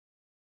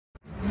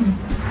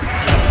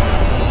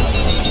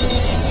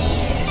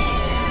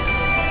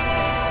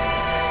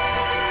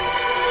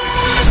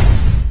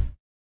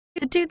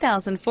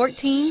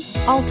2014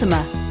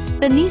 Altima.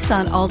 The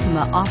Nissan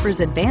Altima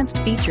offers advanced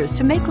features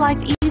to make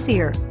life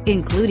easier,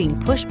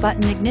 including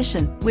push-button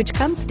ignition, which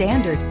comes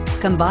standard.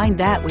 Combine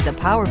that with a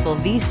powerful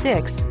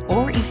V6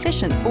 or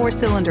efficient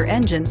 4-cylinder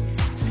engine,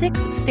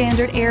 6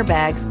 standard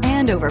airbags,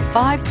 and over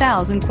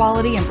 5,000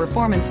 quality and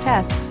performance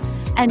tests,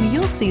 and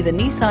you'll see the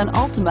Nissan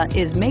Altima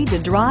is made to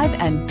drive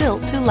and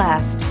built to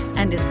last,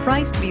 and is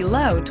priced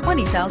below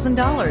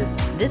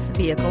 $20,000. This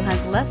vehicle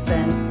has less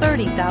than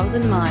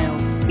 30,000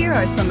 miles. Here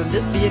are some of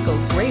this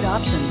vehicle's great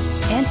options: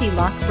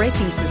 anti-lock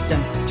braking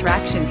system,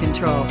 traction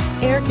control,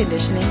 air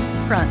conditioning,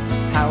 front,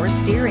 power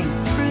steering,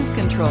 cruise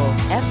control,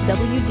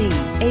 FWD,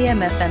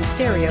 AM/FM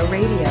stereo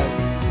radio,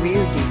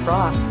 rear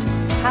defrost,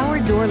 power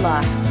door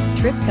locks,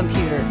 trip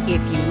computer.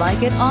 If you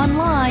like it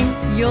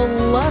online, you'll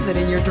love it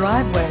in your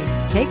driveway.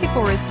 Take it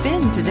for a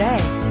spin today.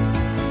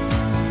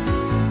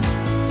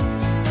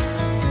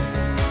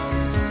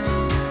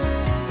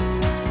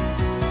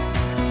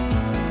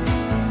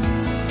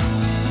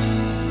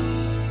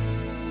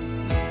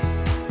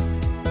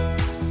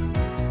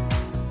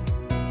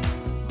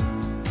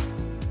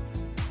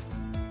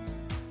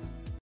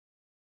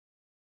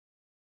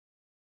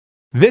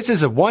 This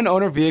is a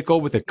one-owner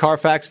vehicle with a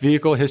Carfax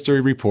Vehicle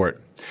History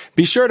Report.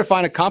 Be sure to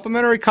find a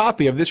complimentary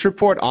copy of this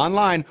report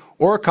online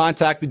or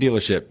contact the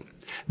dealership.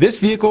 This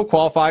vehicle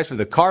qualifies for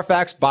the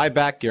Carfax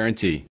Buyback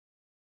Guarantee.